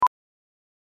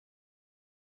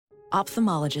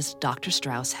Ophthalmologist Dr.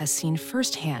 Strauss has seen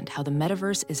firsthand how the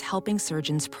metaverse is helping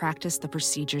surgeons practice the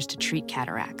procedures to treat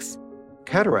cataracts.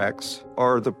 Cataracts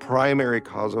are the primary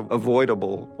cause of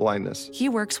avoidable blindness. He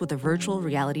works with a virtual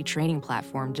reality training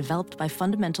platform developed by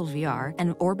Fundamental VR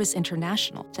and Orbis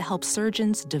International to help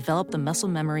surgeons develop the muscle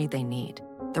memory they need.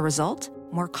 The result?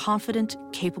 More confident,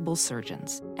 capable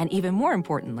surgeons. And even more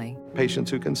importantly,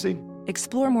 Patients who can see.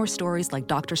 explore more stories like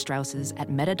Dr. Strauss's at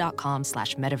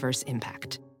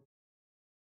meta.com/metaverseimpact.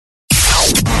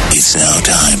 It's now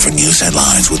time for news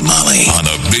headlines with Molly on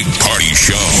the Big Party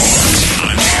Show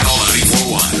on Channel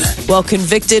 94.1. Well,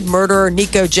 convicted murderer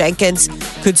Nico Jenkins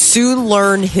could soon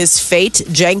learn his fate.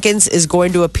 Jenkins is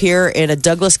going to appear in a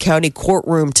Douglas County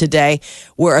courtroom today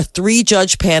where a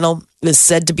 3-judge panel is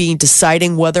said to be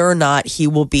deciding whether or not he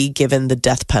will be given the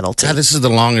death penalty. God, this is the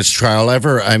longest trial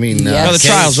ever. I mean, Well, the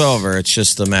trial's over. It's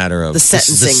just a matter of the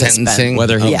sentencing.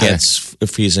 whether he gets,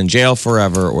 if he's in jail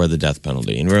forever or the death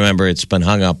penalty. And remember, it's been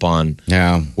hung up on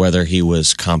whether he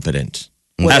was competent.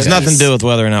 It has nothing to do with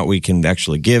whether or not we can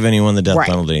actually give anyone the death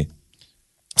penalty.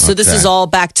 So this is all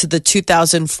back to the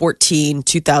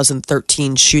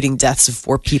 2014-2013 shooting deaths of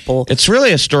 4 people. It's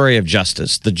really a story of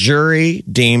justice. The jury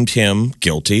deemed him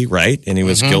guilty, right? And he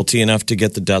was guilty enough to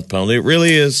get the death penalty. It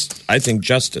really is, I think,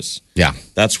 justice. Yeah.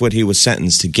 That's what he was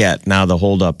sentenced to get. Now the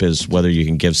holdup is whether you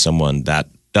can give someone that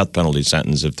death penalty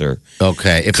sentence if they're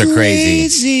if they're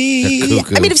crazy. They're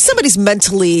cuckoo. I mean, if somebody's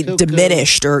mentally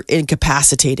diminished or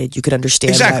incapacitated, you could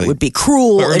understand why it would be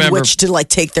cruel remember, in which to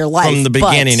take their life. From the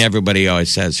beginning, everybody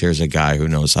always says, here's a guy who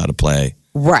knows how to play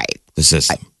the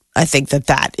system. I think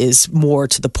that is more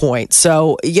to the point.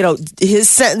 So, his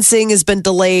sentencing has been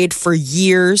delayed for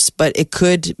years, but it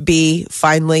could be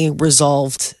finally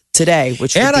resolved today,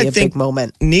 which would be a big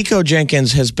moment. Nico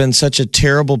Jenkins has been such a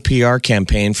terrible PR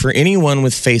campaign for anyone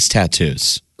with face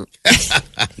tattoos.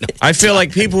 I feel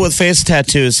like people with face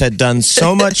tattoos had done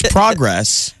so much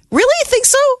progress. Really? You think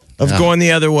so? Of going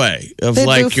the other way. Of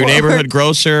your neighborhood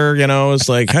grocer, is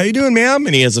like, how you doing, ma'am?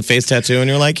 And he has a face tattoo. And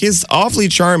you're like, he's awfully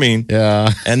charming.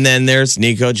 Yeah. And then there's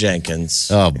Nico Jenkins.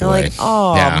 Oh, boy. You're like,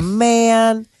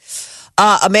 man.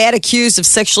 A man accused of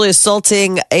sexually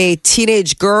assaulting a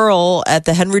teenage girl at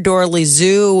the Henry Dorley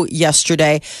Zoo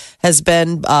yesterday has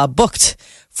been booked.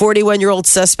 41-year-old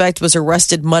suspect was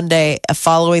arrested Monday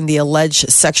following the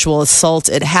alleged sexual assault.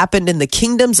 It happened in the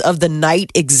Kingdoms of the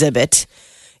Night exhibit.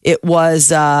 It was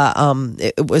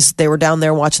they were down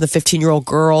there watching the 15-year-old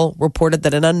girl. Reported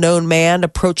that an unknown man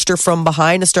approached her from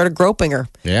behind and started groping her.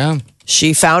 Yeah.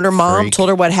 She found her mom, told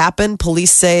her what happened.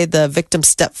 Police say the victim's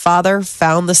stepfather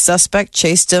found the suspect,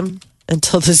 chased him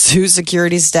until the zoo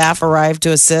security staff arrived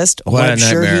to assist. I'm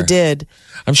sure he did.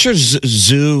 I'm sure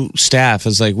zoo staff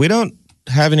is like, we don't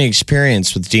have any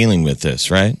experience with dealing with this,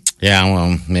 right? Yeah,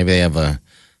 well, maybe they have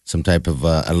some type of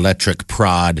electric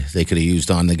prod they could have used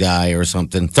on the guy or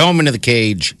something. Throw him into the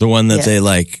cage. The one that they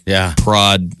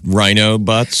prod rhino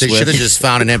butts They with. should have just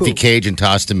found an empty cage and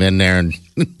tossed him in there and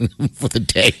for the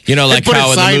day. Like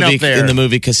how in the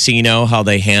movie Casino, how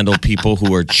they handle people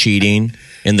who are cheating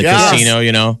in the casino,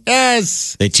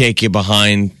 Yes. They take you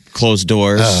behind closed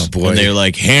doors. Oh, boy. And they're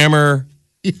like, hammer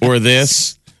or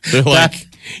this. They're like,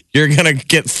 you're going to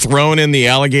get thrown in the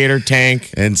alligator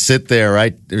tank. And sit there,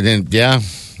 right?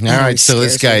 All right, so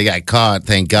this guy got caught,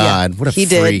 thank God. What a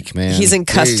freak, man. He's in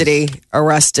custody,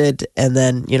 arrested, and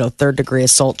then, 3rd-degree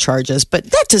assault charges. But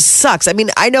that just sucks. I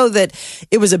mean, I know that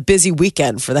it was a busy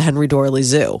weekend for the Henry Dorley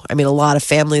Zoo. I mean, a lot of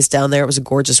families down there. It was a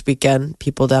gorgeous weekend.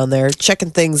 People down there checking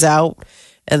things out.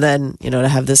 And then, to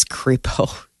have this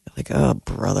creepo. Like, oh,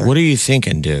 brother. What are you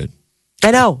thinking, dude? I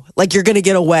know. Like, you're going to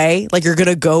get away. Like, you're going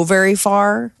to go very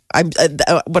far.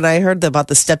 When I heard about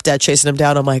the stepdad chasing him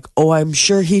down, I'm like, oh, I'm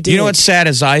sure he did. You know what's sad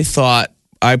is I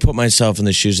put myself in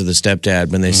the shoes of the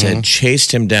stepdad when they said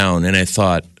chased him down, and I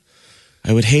thought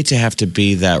I would hate to have to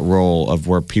be that role of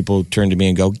where people turn to me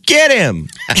and go, get him.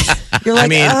 You're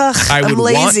like, I would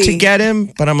want to get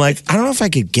him, but I'm like, I don't know if I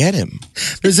could get him.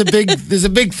 There's a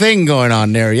big thing going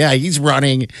on there. Yeah, he's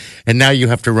running, and now you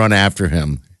have to run after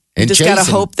him. And you just got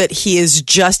to hope that he is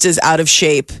just as out of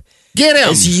shape. Get him!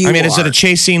 Is it a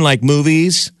chase scene like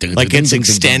movies? Like it's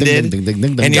extended?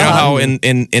 And you know how in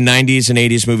 90s and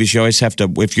 80s movies, you always have to,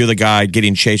 if you're the guy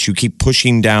getting chased, you keep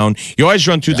pushing down. You always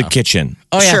run through the kitchen.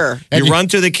 Oh, yeah. Sure. You run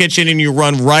through the kitchen and you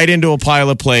run right into a pile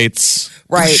of plates.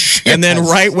 Right. And then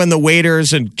right when the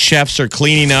waiters and chefs are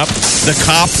cleaning up, the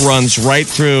cop runs right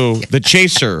through the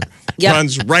chaser. Yep.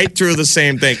 runs right through the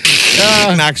same thing,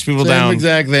 knocks people Same down.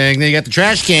 exact thing. Then you got the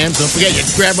trash cans. Don't forget, you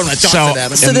grab them and toss it at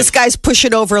them. So this guy's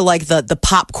pushing over like the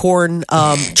popcorn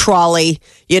trolley,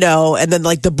 and then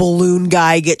like the balloon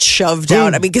guy gets shoved out.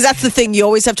 I mean, because that's the thing. You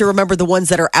always have to remember the ones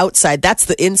that are outside. That's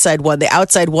the inside one. The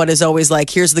outside one is always like,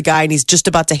 here's the guy and he's just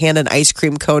about to hand an ice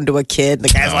cream cone to a kid. And the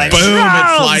guy's like, boom,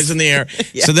 "Charles!" it flies in the air.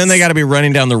 Yes. So then they got to be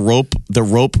running down the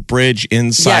rope bridge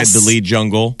inside Yes. the Lee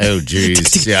jungle. Oh,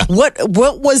 jeez. Yeah. What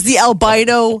was the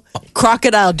albino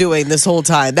crocodile doing this whole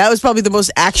time? That was probably the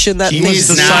most action that He thing was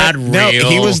did. not No, real.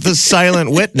 he was the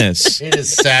silent witness. He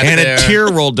just sat And there. a tear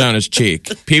rolled down his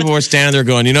cheek. People were standing there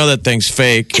going, that thing's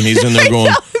fake. And he's in there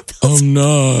going, I'm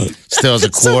not. Still has a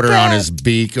quarter on bad. his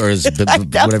beak or his know.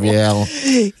 whatever you hell.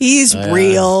 He's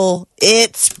real.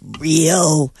 It's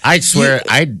real. I swear,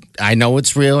 I know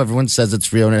it's real. Everyone says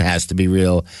it's real and it has to be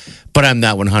real, but I'm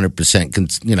not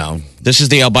 100%. This is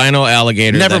the albino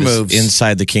alligator Never that is moves.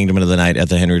 inside the Kingdom of the Night at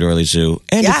the Henry Dorley Zoo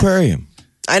and Yeah. Aquarium.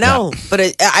 I know,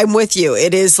 but I'm with you.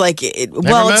 It is like, it's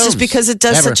moves. just because it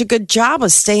does Never. such a good job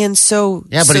of staying so.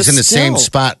 Yeah, but so he's in the same still.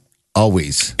 spot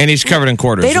always. And he's covered in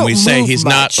quarters. They And don't we say move he's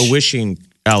much. not a wishing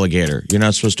alligator. You're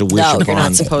not supposed to wish No, upon you're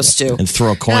not supposed to. and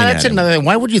throw a coin Yeah, at that's him. another thing.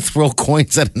 Why would you throw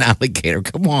coins at an alligator?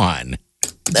 Come on.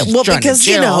 Well, because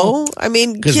I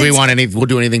mean, Because kids, we'll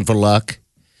do anything for luck.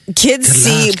 kids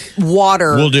see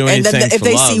water, We'll do and then anything if for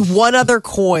they love. see one other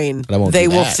coin, I won't they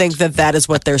do will that. think that is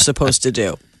what they're supposed to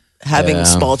do. Having Yeah.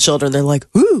 small children, they're like,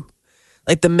 "Ooh!"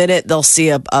 Like the minute they'll see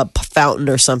a fountain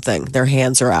or something, their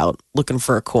hands are out looking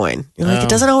for a coin. You're like, it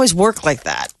doesn't always work like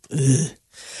that.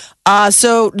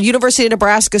 So, University of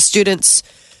Nebraska students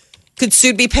could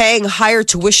soon be paying higher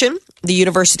tuition. The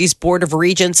university's Board of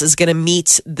Regents is going to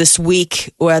meet this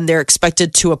week when they're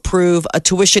expected to approve a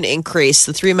tuition increase.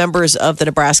 The three members of the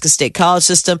Nebraska State College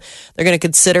System, they're going to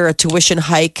consider a tuition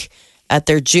hike at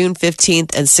their June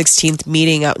 15th and 16th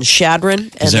meeting out in Chadron.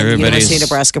 And then the everybody's- University of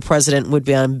Nebraska president would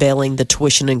be unveiling the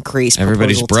tuition increase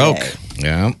Everybody's proposal broke. today.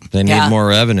 Yeah. They need Yeah. more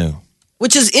revenue.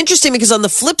 Which is interesting because on the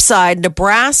flip side,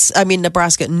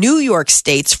 New York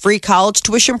State's free college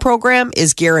tuition program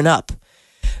is gearing up.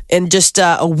 In just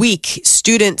a week,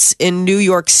 students in New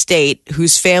York State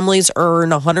whose families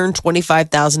earn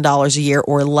 $125,000 a year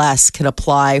or less can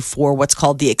apply for what's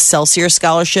called the Excelsior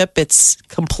Scholarship. It's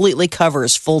completely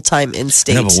covers full-time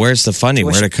in-state. No, but where's the funding?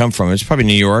 Where'd it come from? It's probably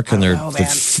New York, and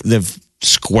they've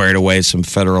squared away some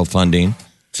federal funding.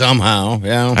 Somehow,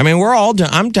 yeah. I mean,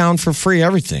 I'm down for free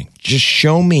everything. Just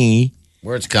show me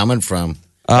Where it's coming from.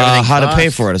 Everything how to pay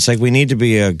costs. for it. It's like we need to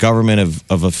be a government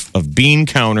of bean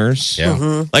counters. Yeah.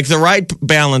 Mm-hmm. Like the right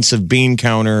balance of bean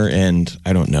counter and,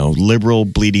 I don't know, liberal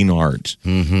bleeding heart.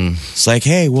 Mm-hmm. It's like,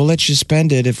 hey, we'll let you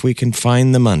spend it if we can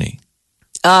find the money.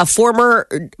 Former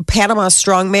Panama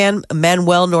strongman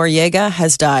Manuel Noriega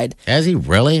has died. Has he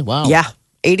really? Wow. Yeah.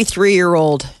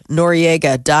 83-year-old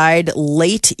Noriega died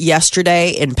late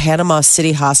yesterday in Panama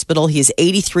City Hospital. He's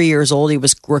 83 years old. He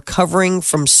was recovering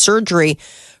from surgery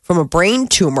from a brain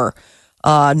tumor.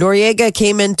 Noriega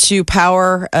came into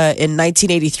power in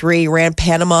 1983, ran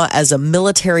Panama as a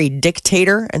military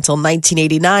dictator until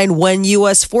 1989 when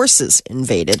U.S. forces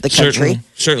invaded the country.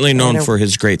 Certainly known for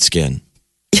his great skin.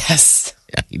 Yes.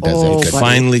 Yeah, he does Oh, have good. buddy.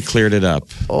 Finally cleared it up.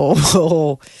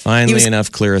 Oh, Finally He was-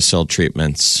 enough Clearasil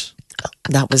treatments.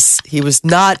 he was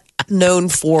not known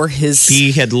for his.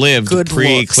 He had lived Good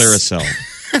pre-Clearasil.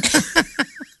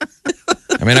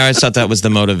 I mean, I always thought that was the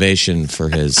motivation for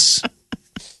his.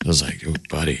 I was like, oh,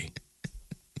 buddy,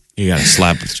 you got to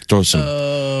throw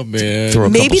Oh, man. a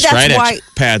Maybe couple that's Stridex why-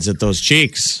 pads at those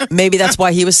cheeks. Maybe that's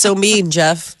why he was so mean,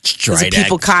 Jeff. Because of Stridex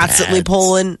people constantly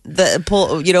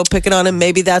pads. picking on him.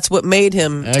 Maybe that's what made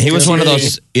him. He was one of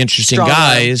those interesting Strong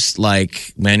guys,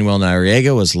 like Manuel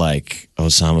Noriega was like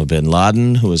Osama bin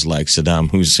Laden, who was like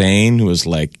Saddam Hussein, who was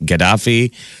like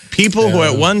Gaddafi. People who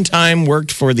at one time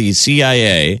worked for the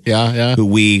CIA, Yeah. who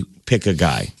we pick a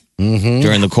guy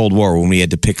during the Cold War when we had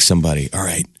to pick somebody. All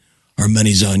right, our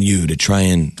money's on you to try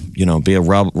and, be a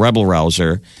rebel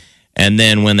rouser. And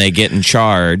then when they get in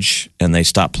charge and they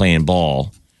stop playing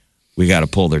ball, we got to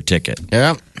pull their ticket.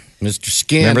 Yeah. Mr.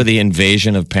 Skin. Remember the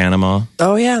invasion of Panama?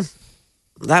 Oh yeah,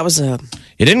 that was a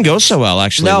It didn't go so well,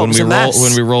 actually. No, it when was a mess.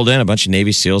 when we rolled in, a bunch of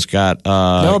Navy SEALs got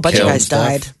no. A bunch of killed. guys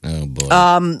died. Oh,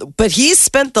 boy. But he's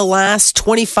spent the last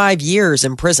 25 years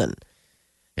in prison.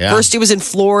 yeah. First, he was in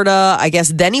Florida, I guess.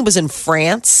 Then he was in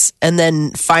France, and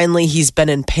then finally, he's been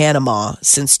in Panama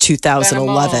since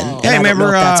 2011. And Hey, I don't know remember,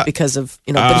 if that's because of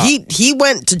but he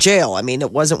went to jail. I mean,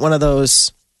 it wasn't one of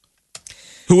those.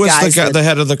 Who was guys the that- the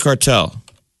head of the cartel?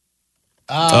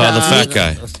 The fat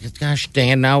guy. Gosh,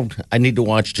 Dan, now I need to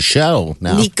watch the show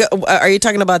now. Nico, are you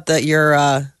talking about your?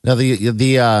 No,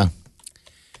 the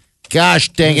Gosh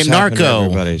dang it, What's happened to Narco.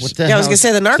 everybody? What the Yeah, I was hell? gonna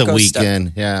say the Narco The stuff.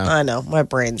 weekend, yeah. I know my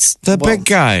brain's The big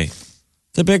guy.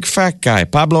 The big fat guy,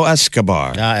 Pablo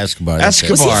Escobar. Escobar. that's it.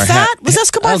 Was he fat? Was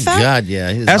Escobar Oh, fat? God,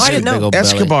 yeah. He's I didn't big know. old belly.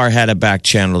 Escobar had a back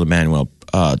channel to Manuel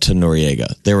to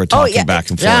Noriega. They were talking back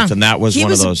and forth, Yeah. and that was He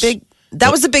one was of a those. big.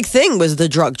 That was the big thing. Was the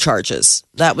drug charges?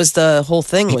 That was the whole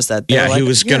thing. Was that? They Yeah, were he like,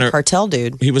 was "You're a gonna- cartel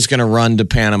dude. He was going to run to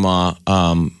Panama,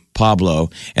 Pablo,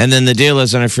 and then the deal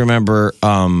is, and if you remember,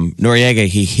 Noriega,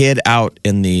 he hid out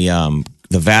in the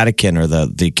Vatican or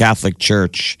the Catholic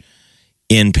Church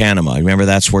in Panama. Remember,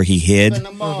 that's where he hid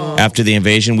after the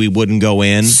invasion. We wouldn't go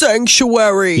in.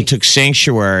 Sanctuary. He took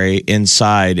sanctuary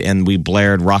inside, and we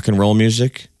blared rock and roll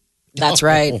music. That's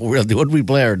right. Oh, really? What we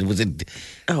blared? Was it?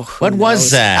 Oh, What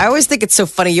was that? I always think it's so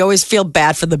funny. You always feel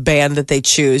bad for the band that they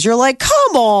choose. You're like,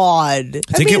 come on. I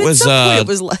think mean, it at was, some point it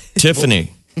was like,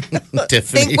 Tiffany.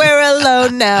 Tiffany. think we're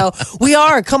alone now. We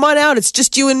are. Come on out. It's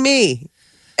just you and me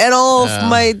and all of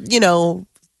my,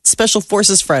 special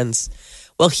forces friends.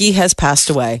 Well, he has passed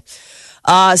away.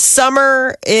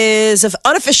 Summer is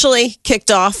unofficially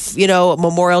kicked off.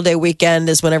 Memorial Day weekend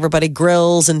is when everybody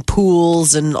grills and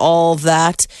pools and all of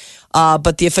that.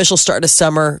 But the official start of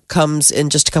summer comes in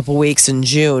just a couple weeks in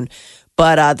June.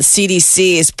 But the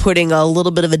CDC is putting a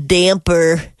little bit of a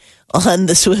damper on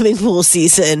the swimming pool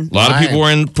season. A lot of people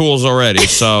were in pools already,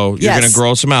 so you're Yes. going to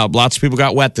gross them out. Lots of people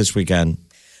got wet this weekend.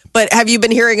 But have you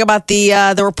been hearing about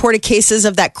the reported cases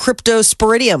of that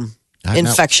cryptosporidium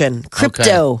infection?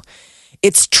 Crypto.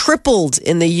 It's tripled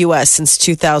in the U.S. since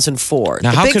 2004.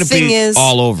 Now, the how big could it thing be is,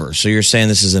 all over? So you're saying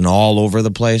this is an all over the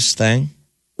place thing?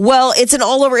 well, it's an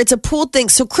all over. It's a pool thing.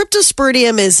 So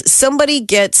cryptosporidium is somebody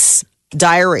gets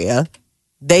diarrhea.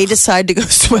 They decide to go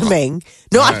swimming.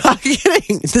 No, I'm not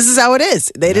kidding. This is how it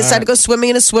is. They decide to go swimming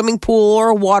in a swimming pool or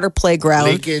a water playground.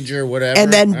 Leakage or whatever.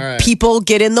 And then All right. people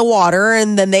get in the water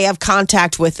and then they have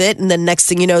contact with it. And then next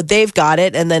thing you know, they've got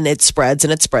it. And then it spreads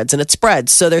and it spreads and it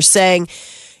spreads. So they're saying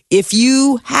if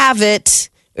you have it,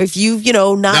 if you,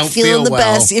 not Don't feeling feel the well.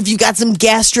 best, if you got some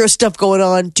gastro stuff going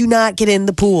on, do not get in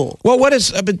the pool. Well, what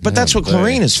is, but that's what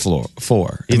chlorine is for.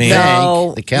 I mean,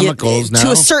 No. the chemicals now.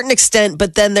 To a certain extent,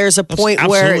 but then there's a that's point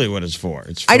absolutely where what it's for.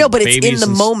 It's for I know, but it's in babies the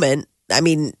and moment. I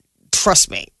mean, trust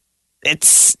me.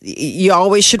 You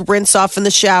always should rinse off in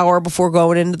the shower before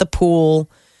going into the pool.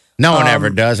 No one ever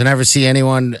does. I never see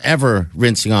anyone ever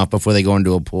rinsing off before they go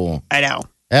into a pool. I know.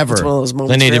 Ever. It's one of those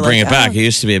moments They need where to bring you're it like, back. It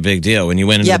used to be a big deal. When you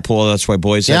went into Yep. the pool, that's why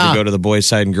boys had Yeah. to go to the boys'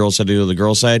 side and girls had to go to the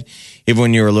girls' side. Even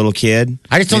when you were a little kid.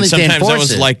 I just don't think they sometimes that enforce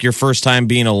was it. like your first time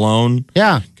being alone.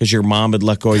 Yeah. Because your mom would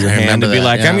let go of your I hand remember and be that,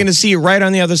 like, yeah. I'm going to see you right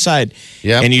on the other side.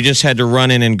 Yep. And you just had to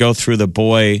run in and go through the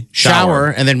boy Shower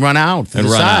and then run out. And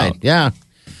the run side. out. Yeah.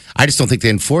 I just don't think they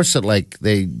enforce it like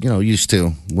they, used to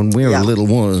when we were Yeah. little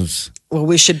ones. well,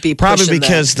 we should be Probably pushing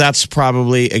because that's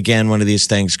probably, again, one of these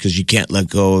things because you can't let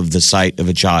go of the sight of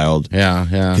a child. Yeah,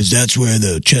 yeah. Because that's where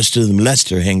the chest of the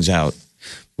molester hangs out.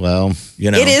 Well,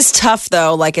 You know? It is tough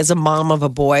though, like as a mom of a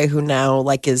boy who now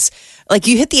is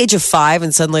you hit the age of 5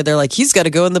 and suddenly they're like, he's got to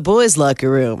go in the boys' locker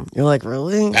room. You're like,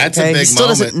 really? That's a He big still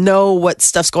doesn't moment. know what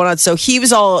stuff's going on. So he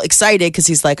was all excited because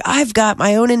he's like, I've got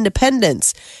my own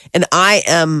independence. And I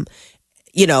am,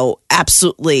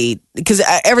 absolutely, because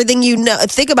everything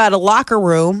think about a locker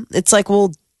room, it's like,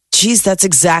 well, geez, that's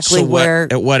exactly So where.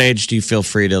 at what age do you feel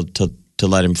free to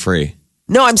let him free?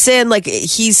 No, I'm saying like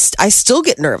I still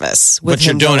get nervous with But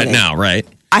you're him doing going it in. now, right?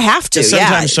 I have to.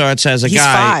 Sometimes, yeah. so it's as a He's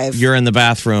guy, 5. you're in the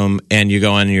bathroom and you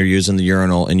go in and you're using the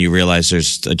urinal and you realize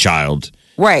there's a child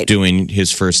Right. doing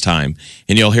his first time,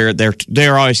 and you'll hear it.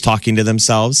 They're always talking to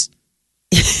themselves,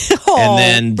 and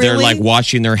then they're really? like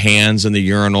washing their hands in the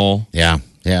urinal. yeah,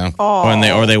 yeah.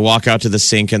 Or they walk out to the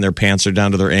sink and their pants are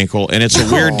down to their ankle, and it's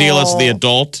a weird deal as the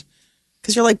adult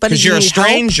Because you're like, buddy, because you you're a need help?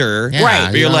 stranger, Yeah, right?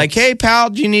 But you're you know. like, hey, pal,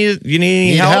 do you need any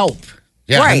Need help.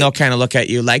 Yeah. Right. And they'll kind of look at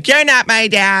you like, you're not my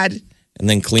dad, and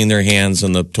then clean their hands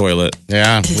in the toilet.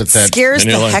 Yeah, with that Scares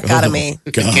And the you're like, heck out of me.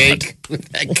 cake. With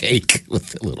that cake with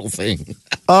the little thing.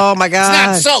 Oh my god!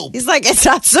 not soap. He's like, it's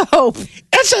not soap.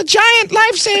 It's a giant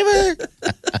lifesaver.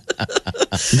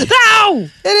 No,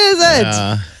 it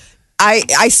isn't.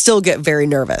 I still get very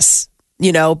nervous,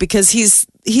 because he's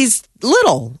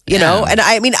little, and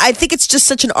I think it's just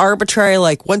such an arbitrary,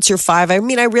 like once you're 5, I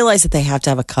realize that they have to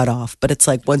have a cutoff, but it's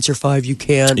like once you're 5, you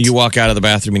can't. You walk out of the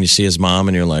bathroom and you see his mom,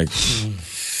 and you're like,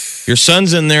 your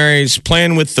son's in there. He's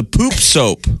playing with the poop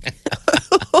soap.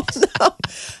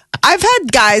 I've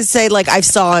had guys say like, I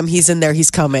saw him, he's in there, he's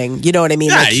coming. You know what I mean?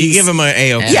 Yeah, Like, you give him a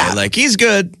A-OK. Yeah. Like, he's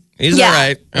good. He's all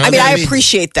right. I mean, I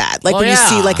appreciate that. Like when you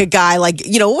see like a guy like,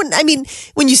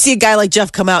 when you see a guy like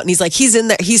Jeff come out and he's like, he's in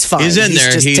there, he's fine. He's in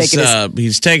there. Just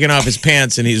He's taking off his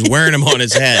pants and he's wearing them on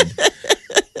his head.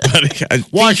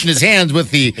 Washing his hands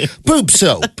with the poop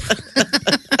soap.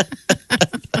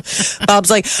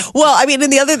 Bob's like, well, I mean,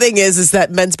 and the other thing is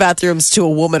that men's bathrooms to a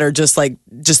woman are just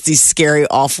these scary,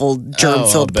 awful,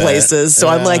 germ-filled places. So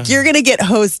I'm like, you're going to get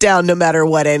hosed down no matter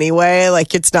what anyway.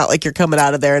 Like, it's not like you're coming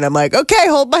out of there and I'm like, okay,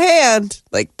 hold my hand.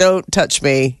 Like, don't touch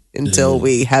me until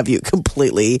we have you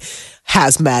completely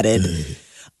hazmated.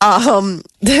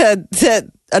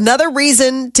 Another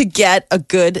reason to get a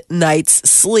good night's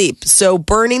sleep. So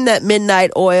burning that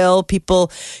midnight oil,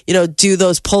 people,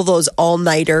 pull those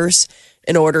all-nighters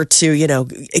in order to,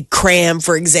 cram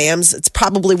for exams. It's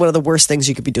probably one of the worst things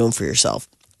you could be doing for yourself.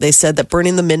 They said that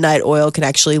burning the midnight oil can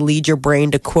actually lead your brain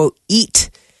to, quote,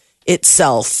 eat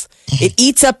itself. It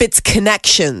eats up its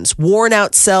connections, worn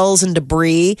out cells and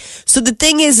debris. So the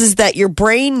thing is that your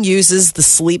brain uses the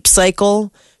sleep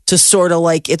cycle to sort of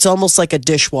it's almost like a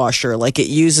dishwasher. Like it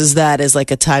uses that as like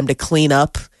a time to clean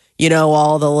up,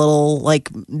 all the little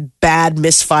bad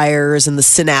misfires and the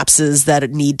synapses that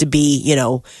need to be,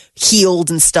 healed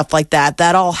and stuff like that.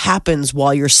 That all happens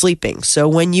while you're sleeping. So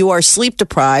when you are sleep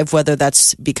deprived, whether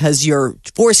that's because you're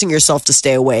forcing yourself to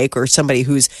stay awake or somebody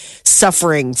who's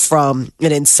suffering from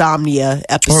an insomnia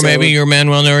episode. Or maybe you're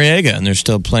Manuel Noriega and they're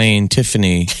still playing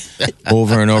Tiffany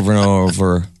over and over and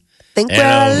over. Think we're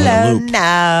alone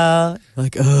now.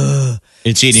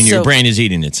 It's eating, your brain is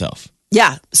eating itself.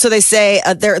 Yeah. So they say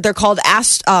they're called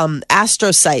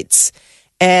astrocytes,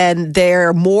 and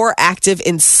they're more active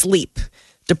in sleep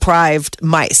deprived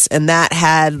mice. And that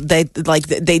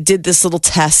they did this little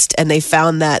test and they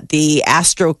found that the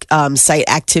astrocyte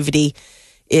activity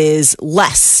is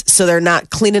less. So they're not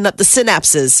cleaning up the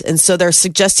synapses. And so they're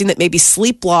suggesting that maybe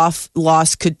sleep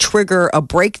loss could trigger a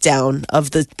breakdown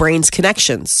of the brain's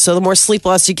connections. So the more sleep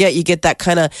loss you get that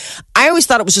kind of, I always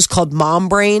thought it was just called mom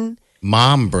brain.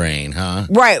 Mom brain, huh?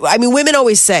 Right. I mean, women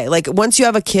always say, once you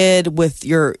have a kid with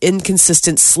your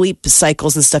inconsistent sleep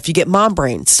cycles and stuff, you get mom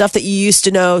brain. Stuff that you used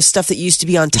to know, stuff that you used to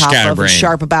be on top of and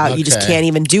sharp about, you just can't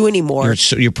even do anymore.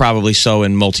 You're probably so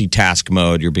in multitask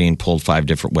mode, you're being pulled 5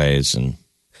 different ways.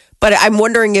 But I'm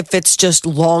wondering if it's just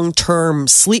long-term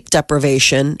sleep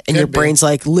deprivation and your brain's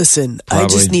like, listen, I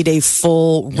just need a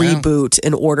full reboot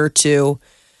in order to...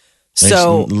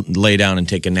 So lay down and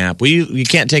take a nap. Well, you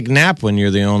can't take a nap when you're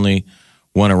the only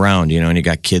one around, and you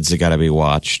got kids that got to be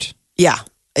watched. Yeah,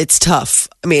 it's tough.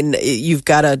 I mean, you've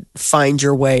got to find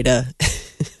your way to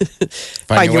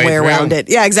find your way around it.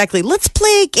 Yeah, exactly. Let's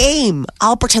play a game.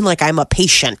 I'll pretend like I'm a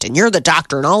patient and you're the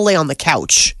doctor and I'll lay on the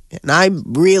couch. And I'm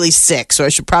really sick, so I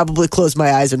should probably close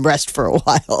my eyes and rest for a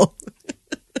while.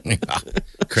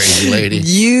 Crazy lady.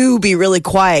 You be really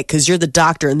quiet because you're the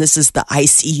doctor and this is the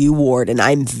ICU ward and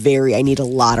I need a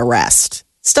lot of rest.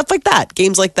 Stuff like that.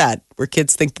 Games like that where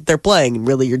kids think that they're playing and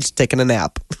really you're just taking a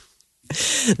nap.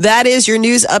 That is your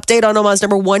news update on Omaha's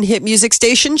number 1 hit music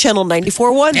station, Channel 94.1.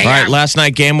 All right, last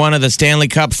night, game 1 of the Stanley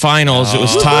Cup Finals. It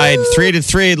was tied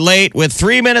 3-3 late with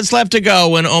 3 minutes left to go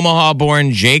when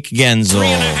Omaha-born Jake Gensel.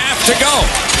 3.5 to go.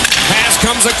 Pass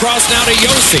comes across now to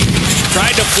Yossi.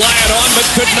 Tried to fly it on, but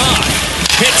could not.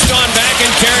 Pitched on back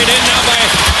and carried in now by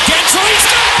Gensel. He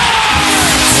scores!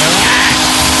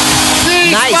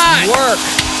 Nice work.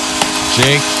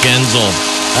 Jake Gensel.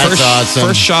 That's awesome.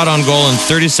 First shot on goal in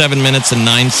 37 minutes and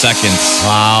 9 seconds.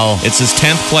 Wow. It's his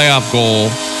 10th playoff goal,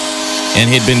 and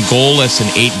he'd been goalless in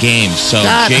 8 games. So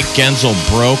Jake Gensel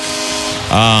broke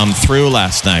through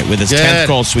last night with his 10th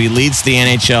goal, so he leads the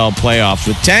NHL playoffs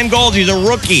with 10 goals. He's a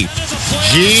rookie.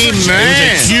 G-man.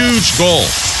 It was a huge goal.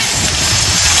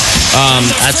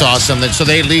 That's awesome. So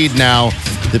they lead now.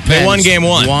 They won game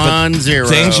 1. 1-0.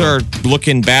 Things are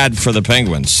looking bad for the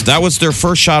Penguins. That was their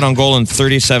first shot on goal in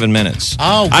 37 minutes.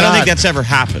 Oh, God. I don't think that's ever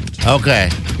happened. Okay.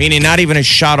 Meaning not even a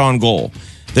shot on goal.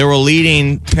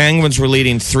 Penguins were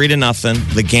leading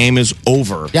 3-0. The game is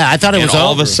over. Yeah, I thought it was over. And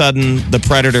all of a sudden, the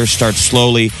Predators start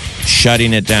slowly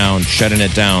shutting it down.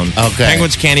 Okay.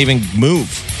 Penguins can't even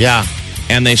move. Yeah.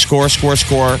 And they score. It's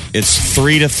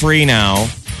 3-3 now.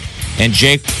 And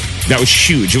Jake, that was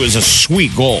huge. It was a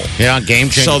sweet goal. Yeah, game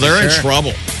changer. So they're in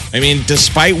trouble. I mean,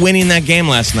 despite winning that game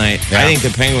last night, I think the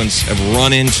Penguins have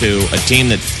run into a team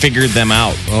that figured them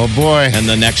out. Oh, boy. In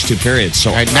the next 2 periods.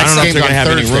 So right, I don't know if they're going to have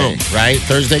any room. Right?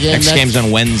 Thursday game? Next game's on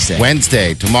Wednesday.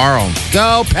 Wednesday, tomorrow.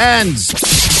 Go, Pens!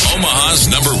 Omaha's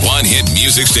number 1 hit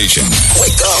music station.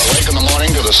 Wake up. Wake in the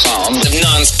morning to the sound of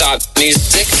non-stop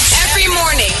music. Every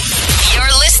morning,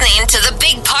 you're listening to the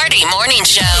Big Party Morning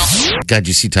Show. God,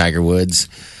 you see Tiger Woods?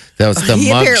 That was the He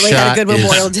mug apparently had a good shot is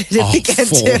Memorial Day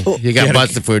weekend, awful. too. You got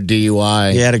busted for a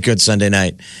DUI. He had a good Sunday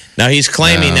night. Now he's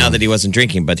claiming now that he wasn't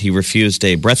drinking, but he refused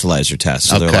a breathalyzer test.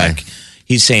 So they're Okay. like,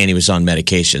 he's saying he was on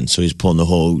medication. So he's pulling the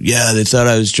whole, they thought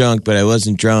I was drunk, but I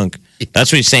wasn't drunk.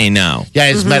 That's what he's saying now. Yeah,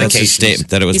 his That's medication. his statement,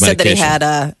 that it was He said that he medication.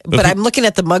 had but I'm looking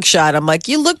at the mugshot. I'm like,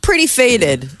 you look pretty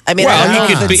faded. I mean, I Well, don't know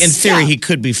he if could be, in it's- theory, yeah. he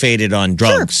could be faded on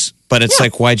drugs. But it's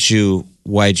like, why did you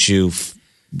refuse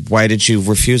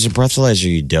a breathalyzer,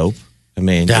 you dope? I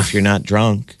mean, if you're not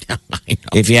drunk,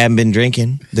 if you haven't been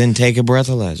drinking, then take a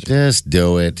breathalyzer. Just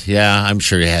do it. Yeah, I'm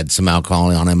sure he had some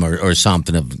alcohol on him or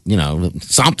something of,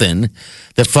 something.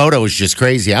 The photo was just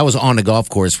crazy. I was on the golf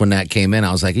course when that came in.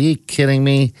 I was like, are you kidding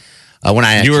me? When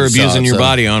I You were actually saw abusing it, your so-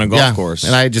 body on a golf Yeah, course.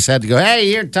 And I just had to go, hey,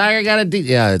 here, Tiger got a D.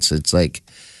 Yeah, it's like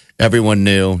everyone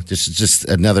knew. Just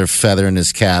another feather in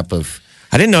his cap of.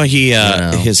 I didn't know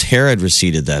his hair had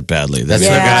receded that badly. That's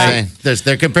Yeah. what they're saying.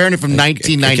 They're comparing it from I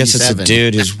guess it's a 1997.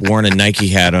 dude who's worn a Nike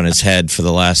hat on his head for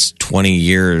the last 20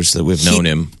 years that we've known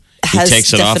him. He has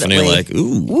takes it off and he's definitely- like,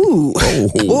 ooh.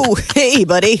 Ooh, hey,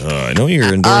 buddy. I know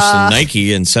you're endorsing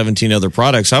Nike and 17 other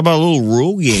products. How about a little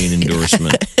Rogaine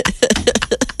endorsement?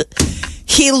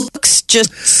 He looks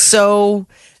just so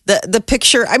the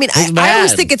picture. I mean, I always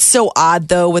mad. think it's so odd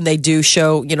though when they do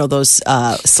show those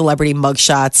celebrity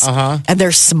mugshots, and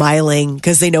they're smiling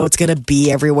because they know it's going to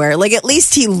be everywhere. Like at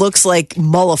least he looks like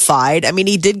mollified. I mean,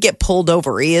 he did get pulled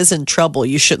over. He is in trouble.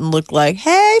 You shouldn't look like,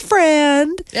 hey,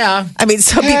 friend. Yeah. I mean,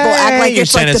 some people act like You're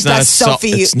it's like saying the best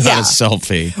selfie. It's not a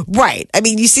selfie. Right. I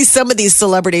mean, you see some of these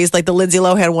celebrities like the Lindsay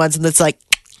Lohan ones, and it's like.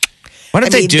 Why don't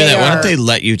I they mean, do they that? Why are- don't they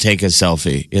let you take a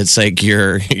selfie? It's like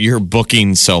your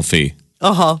booking selfie. We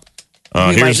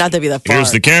might not be that far.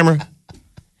 Here's the camera.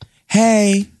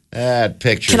 Hey. That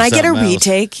picture. Can I get a something else.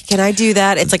 retake? Can I do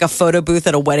that? It's like a photo booth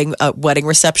at a wedding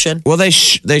reception. Well, they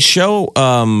show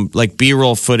like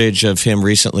B-roll footage of him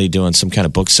recently doing some kind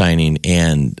of book signing,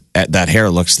 and that hair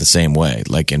looks the same way,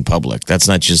 like in public. That's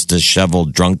not just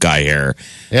disheveled drunk guy hair.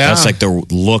 Yeah. That's like the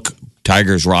look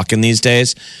Tiger's rocking these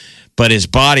days. But his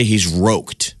body, he's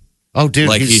roped. Oh, dude.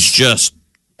 Like he's just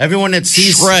everyone that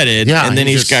sees shredded, Yeah, and then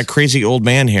he's just- got crazy old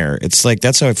man hair. It's like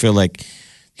that's how I feel like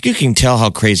you can tell how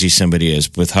crazy somebody is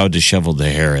with how disheveled the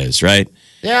hair is, right?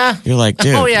 Yeah. You're like,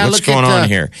 dude, Oh, yeah, what's look going at, on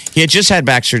here? He had just had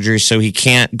back surgery, so he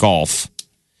can't golf.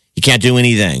 He can't do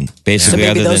anything, So basically.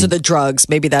 maybe other those than, are the drugs.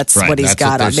 Maybe that's Right, what he's that's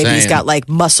got what on. they're Maybe he's saying. got like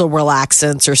muscle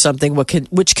relaxants or something.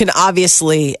 Which can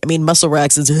obviously, I mean, muscle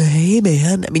relaxants. Hey,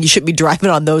 man. I mean, you shouldn't be driving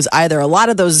on those either. A lot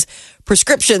of those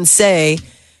prescriptions say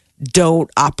don't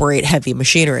operate heavy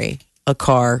machinery. A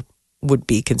car would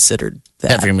be considered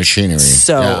that. Heavy machinery.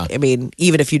 So, Yeah. I mean,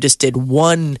 even if you just did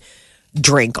one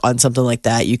drink on something like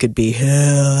that, you could be.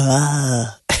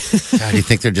 God, you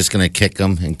think they're just going to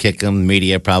kick him?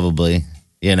 Media probably.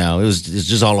 It's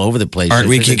just all over the place. aren't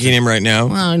we They're- kicking him right now?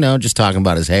 Well, I know, just talking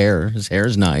about his hair. His hair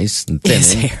is nice and thin.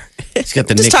 His hair. He's got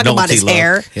the Just Nick talking about Nolte his look.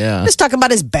 hair. Yeah. Just talking about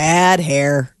his bad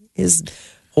hair. His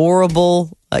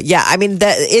horrible. Yeah, I mean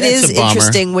that it It's is a bummer.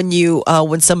 interesting when you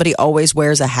when somebody always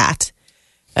wears a hat,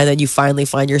 and then you finally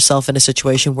find yourself in a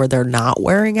situation where they're not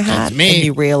wearing a hat, That's me. and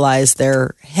you realize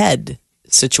their head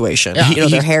situation, Yeah.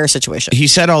 their hair situation. He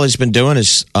said all he's been doing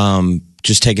is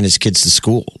just taking his kids to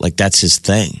school. Like that's his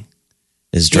thing,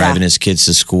 is driving Yeah. his kids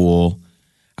to school.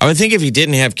 I would think if he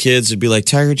didn't have kids, it'd be like,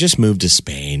 Tiger, just move to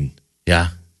Spain. Yeah.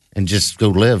 And just go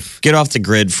live. Get off the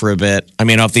grid for a bit. I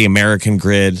mean, off the American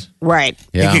grid. Right.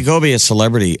 Yeah. He could go be a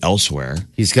celebrity elsewhere.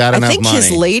 He's got I enough think money.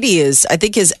 his lady is. I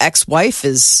think his ex-wife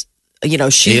is. She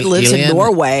lives Elian? in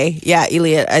Norway. Yeah,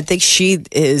 Eliot. I think she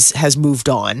has moved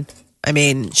on. I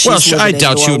mean, she's Well, I living in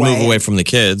doubt she would move Norway. away from the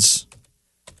kids.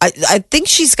 I think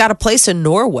she's got a place in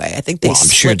Norway. I think they Well, I'm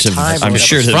sure split to time. or I'm whatever.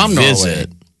 sure to From Norway.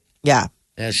 visit. Yeah.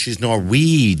 Yeah, she's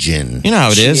Norwegian. You know how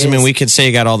it She is. I mean, is. we could say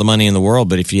you got all the money in the world,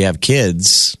 but if you have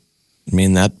kids, I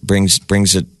mean, that brings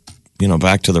it,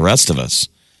 back to the rest of us.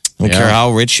 I don't Yeah. care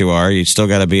how rich you are, you still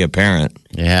got to be a parent.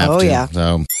 You have Oh, to. yeah.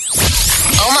 So,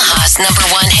 Omaha's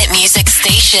 #1 hit music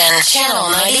station, Channel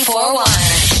 94.1.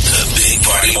 The Big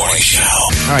Party Morning Show.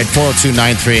 all right,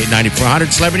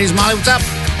 402-938-9400. Celebrities, Molly, what's up?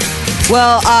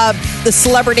 Well, the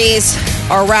celebrities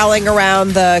are rallying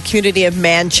around the community of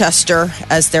Manchester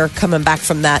as they're coming back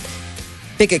from that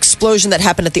big explosion that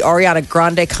happened at the Ariana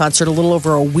Grande concert a little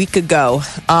over a week ago.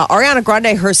 Ariana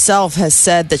Grande herself has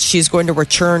said that she's going to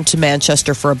return to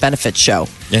Manchester for a benefit show.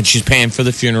 And she's paying for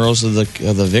the funerals of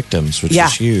the victims, which Yeah.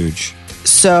 is huge.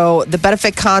 So the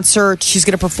benefit concert, she's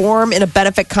going to perform in a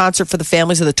benefit concert for the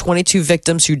families of the 22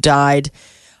 victims who died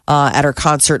at her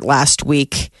concert last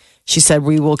week. She said,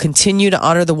 "We will continue to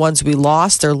honor the ones we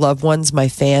lost, their loved ones, my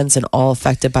fans, and all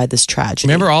affected by this tragedy."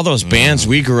 Remember all those bands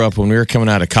we grew up when we were coming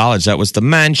out of college? That was the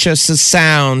Manchester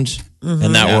Sound.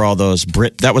 And that were all those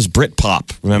that was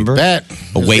Britpop, remember? Bet.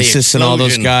 Oasis and all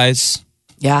those guys.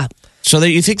 Yeah. So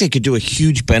you think they could do a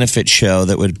huge benefit show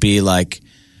that would be like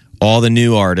all the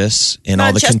new artists and all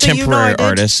the Manchester contemporary United.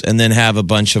 artists, and then have a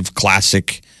bunch of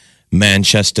classic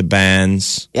Manchester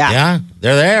bands. Yeah,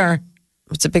 they're there.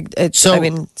 It's a big, So-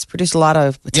 it's produced a lot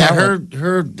of Yeah, talent.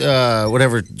 her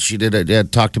whatever she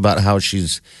did, talked about how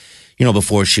she's,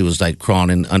 before she was like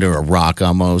crawling under a rock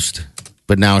almost,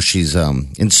 but now she's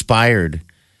inspired,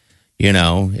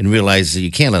 and realizes that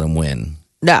you can't let them win.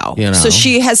 No. So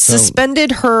she has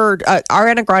suspended her,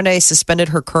 Ariana Grande suspended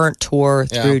her current tour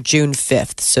through June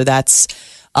 5th. So that's,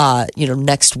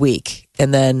 next week.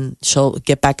 And then she'll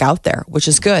get back out there, which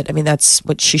is good. I mean, that's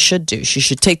what she should do. She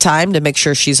should take time to make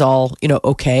sure she's all,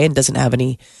 okay and doesn't have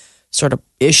any sort of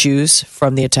issues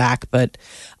from the attack. But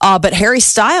Harry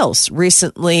Styles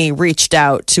recently reached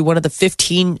out to one of the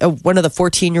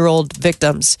 14-year-old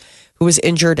victims who was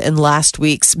injured in last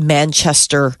week's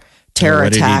Manchester terror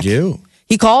attack. What did he do?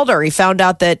 He called her. He found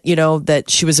out that, that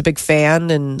she was a big fan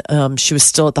and she was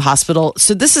still at the hospital.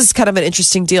 So this is kind of an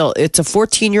interesting deal. It's a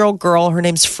 14-year-old girl. Her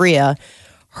name's Freya.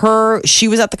 She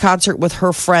was at the concert with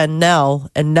her friend Nell,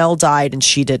 and Nell died and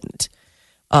she didn't.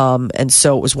 And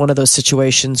so it was one of those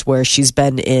situations where she's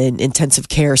been in intensive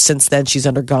care since then. She's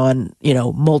undergone,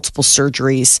 multiple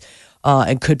surgeries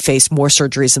and could face more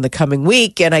surgeries in the coming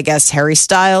week. And I guess Harry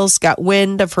Styles got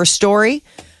wind of her story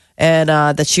and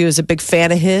that she was a big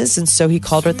fan of his. And so he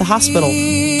called her at the hospital.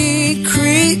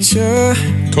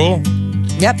 Cool.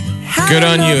 Yep. Good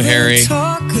on you, Harry. So,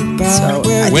 I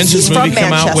think When's he's this movie from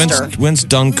come out? Manchester. When's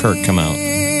Dunkirk come out?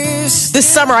 This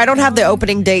summer. I don't have the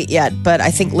opening date yet, but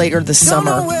I think later this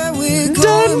summer.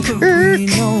 Dunkirk.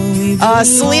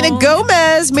 Selena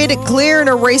Gomez made it clear in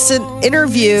a recent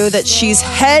interview that she's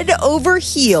head over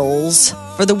heels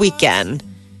for The Weeknd.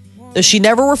 Though she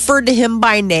never referred to him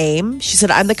by name, she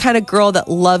said, "I'm the kind of girl that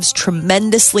loves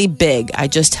tremendously big. I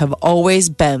just have always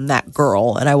been that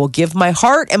girl, and I will give my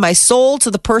heart and my soul to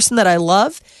the person that I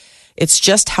love. It's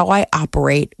just how I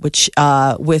operate," which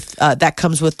that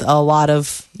comes with a lot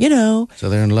of, So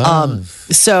they're in love.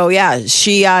 So yeah,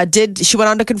 she went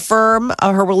on to confirm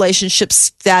her relationship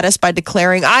status by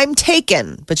declaring, "I'm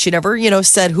taken," but she never,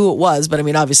 said who it was. But I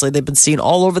mean, obviously they've been seen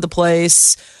all over the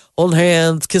place, holding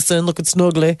hands, kissing, looking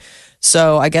snuggly.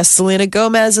 So I guess Selena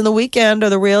Gomez and The Weeknd are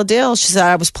the real deal. She said,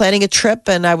 "I was planning a trip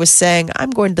and I was saying I'm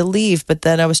going to leave, but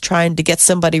then I was trying to get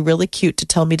somebody really cute to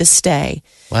tell me to stay."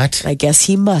 What? And I guess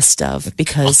he must have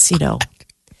because,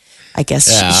 I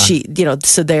guess Yeah. she,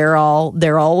 so they're all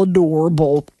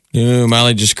adorable. Ooh,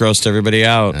 Molly just grossed everybody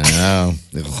out. Oh.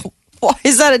 Why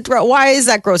is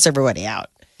that gross everybody out?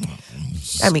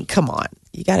 I mean, come on.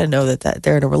 You got to know that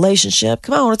they're in a relationship.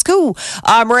 Come on, it's cool.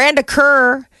 Miranda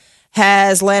Kerr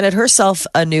has landed herself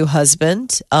a new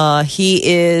husband. He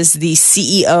is the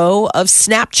CEO of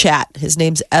Snapchat. His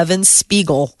name's Evan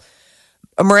Spiegel.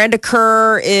 Miranda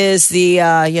Kerr is the,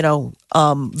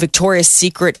 Victoria's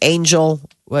Secret angel.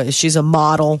 She's a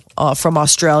model from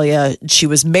Australia. She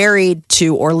was married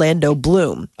to Orlando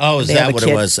Bloom. Oh, is They have that a what kid.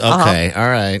 it was? Okay, all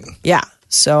right. Yeah.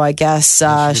 So I guess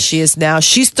she's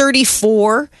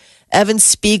 34. Evan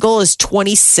Spiegel is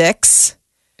 26.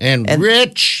 And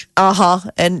rich.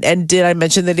 And did I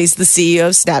mention that he's the CEO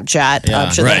of Snapchat? Yeah,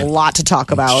 I'm sure there's a lot to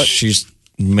talk about. She's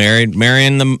marrying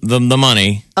the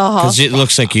money. Because it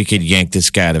looks like you could yank this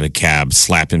guy out of a cab,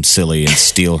 slap him silly, and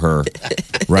steal her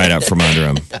right out from under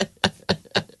him.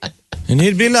 And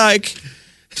he'd be like,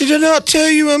 "Did I not tell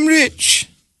you I'm rich?"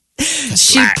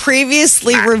 She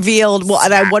previously revealed,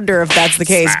 and I wonder if that's the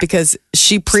case, because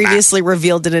she previously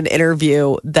revealed in an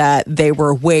interview that they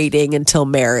were waiting until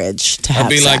marriage to have I'd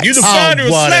be sex. like, "You the founder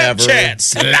of whatever.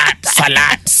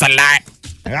 Snapchat.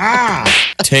 Slap.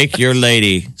 Take your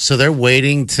lady. So they're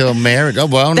waiting till marriage. Oh,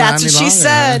 well, That's not what any she longer,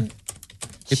 said.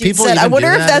 Do She people said, "I even wonder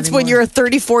do if that that's when anymore? you're a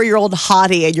 34-year-old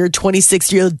hottie and your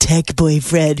 26-year-old tech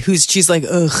boyfriend she's like,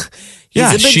 ugh."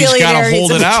 Yeah, he's a she's got billionaire, to he's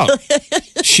hold a it out.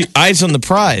 She eyes on the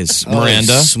prize,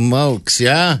 Miranda. Oh, smokes,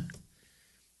 yeah.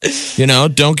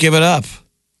 Don't give it up.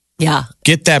 Yeah.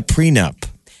 Get that prenup.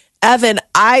 Evan,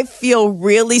 I feel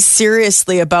really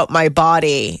seriously about my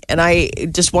body, and I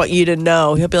just want you to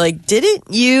know. He'll be like,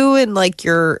 "Didn't you and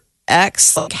your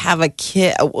ex have a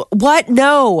kid?" What?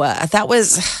 No, that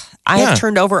was I Yeah. have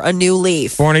turned over a new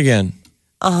leaf. Born again.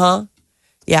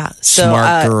 Yeah, so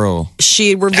Smart girl.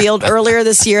 she revealed earlier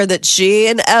this year that she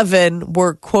and Evan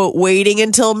were, quote, waiting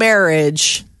until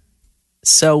marriage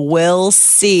So we'll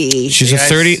see. She's a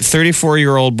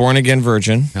 34-year-old born-again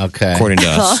virgin, according to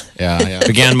us. Yeah.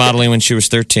 Began modeling when she was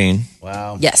 13.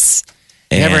 Wow. Yes.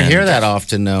 You never hear that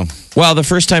often, though. Well, the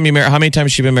first time you married, how many times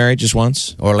has she been married? Just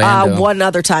once? Orlando. One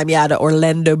other time, to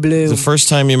Orlando Bloom. The first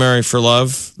time you marry for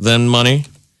love, then money?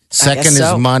 Second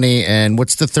is money. And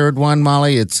what's the third one,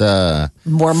 Molly? It's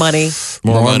more money.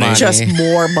 More money. Just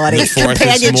more money. The fourth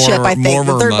Companionship, is more, I think.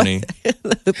 More money.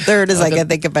 The third is, I can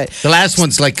think of it. The last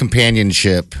one's like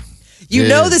companionship. You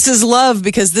know this is love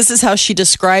because this is how she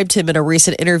described him in a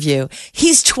recent interview.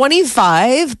 He's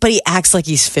 25, but he acts like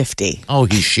he's 50. Oh,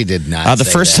 she did not. The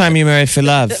first time you marry for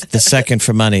love, the second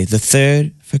for money, the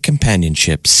third for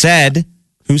companionship.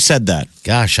 Who said that?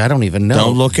 Gosh, I don't even know.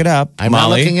 Don't look it up. I'm Molly,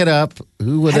 not looking it up.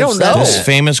 Who would have don't said know. This it?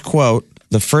 famous quote,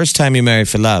 the first time you marry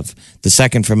for love, the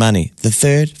second for money, the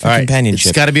third for All right, companionship.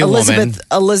 It's got to be a woman.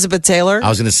 Elizabeth Taylor? I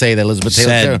was going to say that Elizabeth Taylor.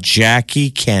 Said too. Jackie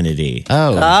Kennedy.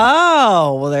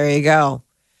 Oh, well, there you go.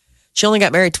 She only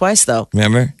got married twice, though.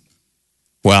 Remember?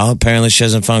 Well, apparently she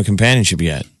hasn't found companionship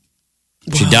yet.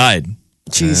 She died.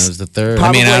 Jeez. That was the third.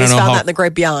 Probably I don't know found how- that in the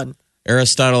great beyond.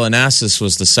 Aristotle Onassis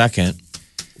was the second.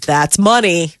 That's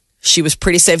money. She was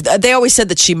pretty safe. They always said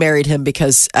that she married him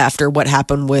because after what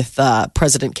happened with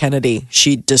President Kennedy,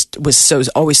 she just was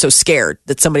always so scared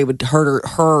that somebody would hurt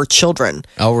her children.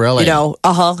 Oh, really?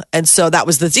 And so that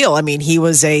was the deal. I mean, he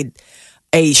was a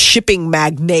shipping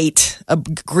magnate, a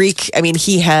Greek. I mean,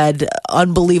 he had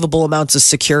unbelievable amounts of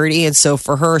security. And so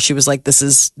for her, she was like,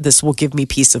 this will give me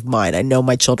peace of mind. I know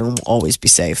my children will always be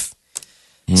safe.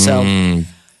 So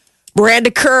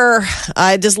Miranda Kerr,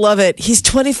 I just love it. He's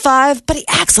 25, but he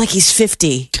acts like he's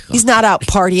 50. He's not out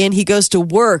partying. He goes to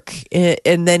work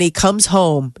and then he comes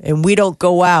home and we don't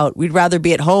go out. We'd rather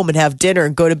be at home and have dinner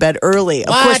and go to bed early.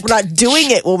 Of course, we're not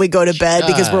doing it when we go to bed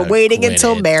because we're waiting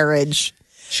until marriage.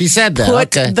 She said that.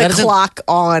 Put Okay. the clock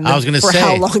on. I was going to for say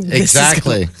how long this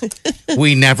exactly. is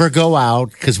We never go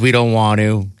out because we don't want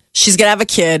to. She's gonna have a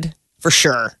kid for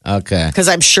sure. Okay. Because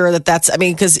I'm sure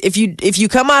because if you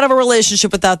come out of a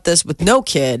relationship with no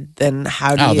kid, then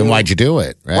how do you? Then why'd you do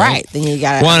it? Right. Then you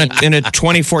got. Well, in a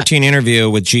 2014 interview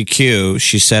with GQ,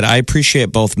 she said, "I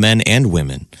appreciate both men and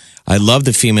women. I love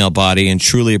the female body and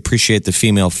truly appreciate the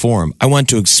female form. I want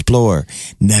to explore.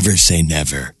 Never say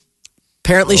never."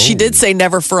 Apparently, she did say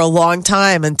never for a long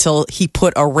time until he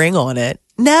put a ring on it.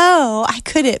 No, I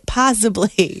couldn't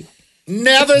possibly.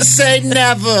 Never say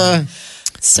never.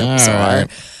 So All bizarre. right.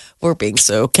 We're being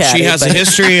so catty. She has a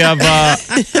history of.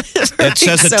 It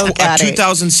says so a catty.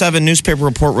 2007 newspaper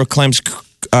report proclaims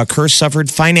Kerr suffered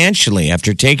financially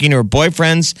after taking her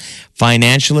boyfriend's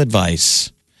financial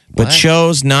advice, but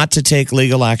chose not to take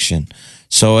legal action.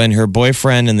 So, in her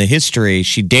boyfriend in the history,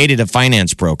 she dated a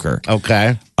finance broker.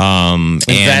 Okay. And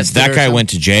Invested that or guy something? went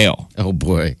to jail. Oh,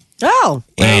 boy. Oh,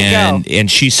 there you go. And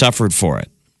she suffered for it,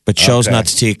 but chose not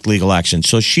to take legal action.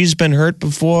 So she's been hurt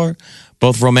before,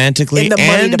 both romantically In the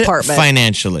money and department.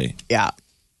 financially. Yeah.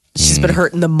 She's been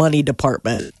hurt in the money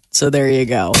department. So there you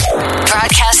go.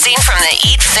 Broadcasting from the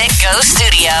Eat Fit Go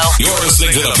studio You're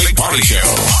listening to the Big Party Show.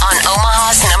 on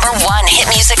Omaha's #1 hit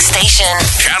music station.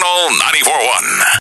 Channel 94.1.